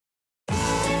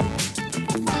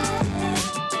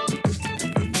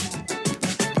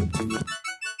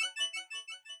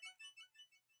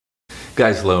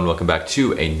Guys, hello and welcome back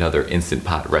to another Instant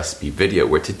Pot recipe video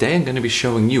where today I'm going to be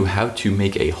showing you how to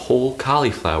make a whole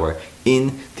cauliflower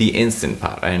in the Instant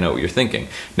Pot. I know what you're thinking.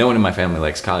 No one in my family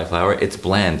likes cauliflower. It's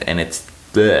bland and it's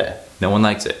bleh. No one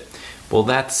likes it. Well,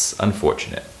 that's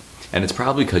unfortunate. And it's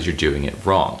probably because you're doing it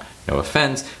wrong. No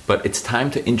offense, but it's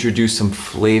time to introduce some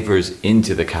flavors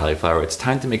into the cauliflower. It's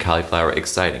time to make cauliflower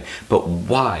exciting. But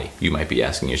why, you might be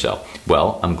asking yourself?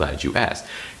 Well, I'm glad you asked.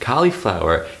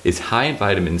 Cauliflower is high in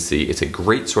vitamin C, it's a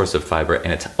great source of fiber,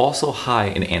 and it's also high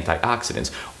in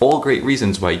antioxidants. All great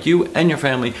reasons why you and your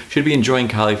family should be enjoying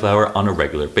cauliflower on a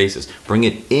regular basis. Bring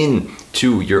it in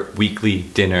to your weekly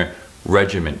dinner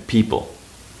regimen. People,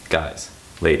 guys,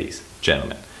 ladies,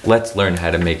 gentlemen, let's learn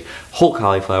how to make whole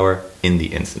cauliflower in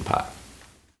the Instant Pot.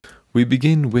 We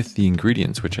begin with the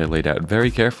ingredients, which I laid out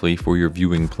very carefully for your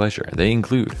viewing pleasure. They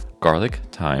include garlic,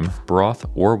 thyme, broth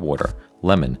or water,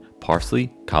 lemon,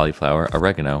 parsley, cauliflower,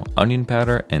 oregano, onion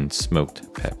powder, and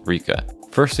smoked paprika.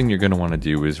 First thing you're going to want to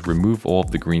do is remove all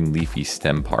of the green leafy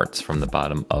stem parts from the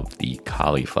bottom of the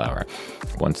cauliflower.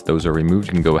 Once those are removed,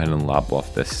 you can go ahead and lop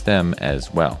off the stem as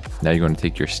well. Now you're going to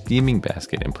take your steaming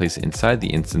basket and place it inside the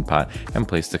Instant Pot and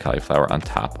place the cauliflower on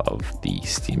top of the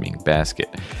steaming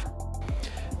basket.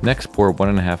 Next, pour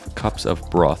 1.5 cups of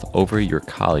broth over your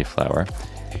cauliflower,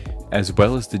 as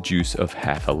well as the juice of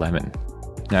half a lemon.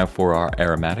 Now for our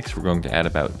aromatics, we're going to add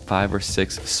about 5 or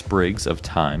 6 sprigs of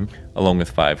thyme, along with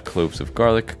 5 cloves of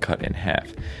garlic cut in half.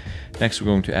 Next, we're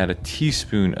going to add a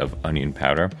teaspoon of onion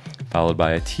powder, followed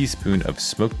by a teaspoon of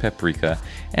smoked paprika,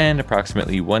 and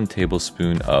approximately 1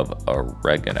 tablespoon of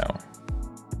oregano.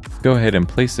 Go ahead and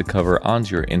place the cover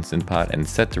onto your Instant Pot and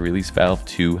set the release valve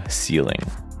to sealing.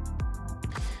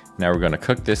 Now we're going to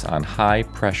cook this on high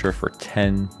pressure for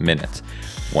 10 minutes.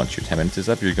 Once your 10 minutes is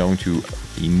up, you're going to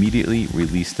immediately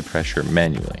release the pressure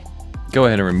manually. Go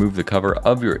ahead and remove the cover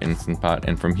of your Instant Pot,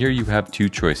 and from here you have 2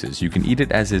 choices. You can eat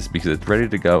it as is because it's ready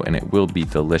to go and it will be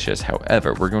delicious.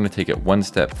 However, we're going to take it one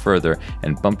step further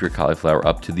and bump your cauliflower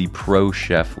up to the pro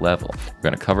chef level. We're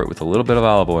going to cover it with a little bit of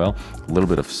olive oil, a little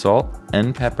bit of salt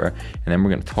and pepper, and then we're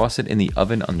going to toss it in the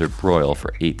oven under broil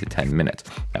for 8 to 10 minutes.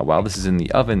 Now while this is in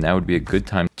the oven, that would be a good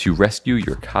time to rescue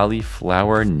your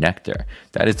cauliflower nectar.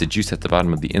 That is the juice at the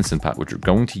bottom of the Instant Pot, which we're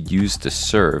going to use to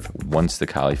serve once the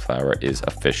cauliflower is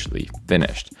officially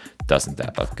finished. Doesn't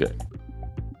that look good?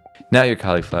 Now your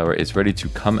cauliflower is ready to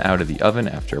come out of the oven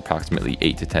after approximately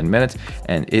 8 to 10 minutes,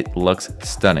 and it looks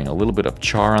stunning. A little bit of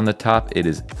char on the top. It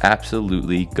is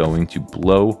absolutely going to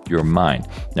blow your mind.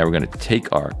 Now we're going to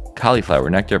take our cauliflower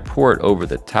nectar, pour it over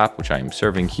the top, which I am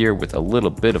serving here with a little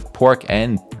bit of pork,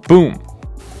 and boom!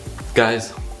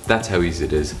 Guys, that's how easy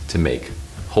it is to make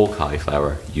whole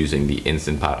cauliflower using the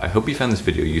Instant Pot. I hope you found this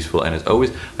video useful, and as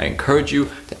always, I encourage you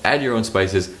to add your own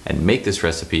spices and make this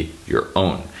recipe your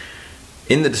own.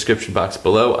 In the description box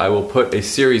below, I will put a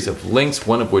series of links,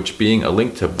 one of which being a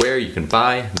link to where you can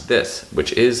buy this,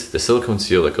 which is the silicone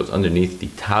seal that goes underneath the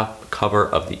top cover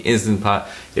of the Instant Pot.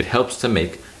 It helps to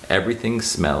make everything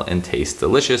smell and taste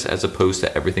delicious as opposed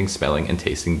to everything smelling and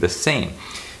tasting the same.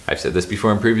 I've said this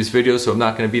before in previous videos, so I'm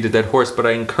not going to beat a dead horse, but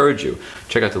I encourage you.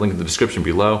 Check out the link in the description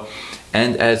below.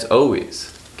 And as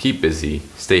always, keep busy,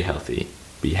 stay healthy,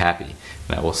 be happy,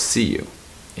 and I will see you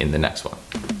in the next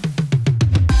one.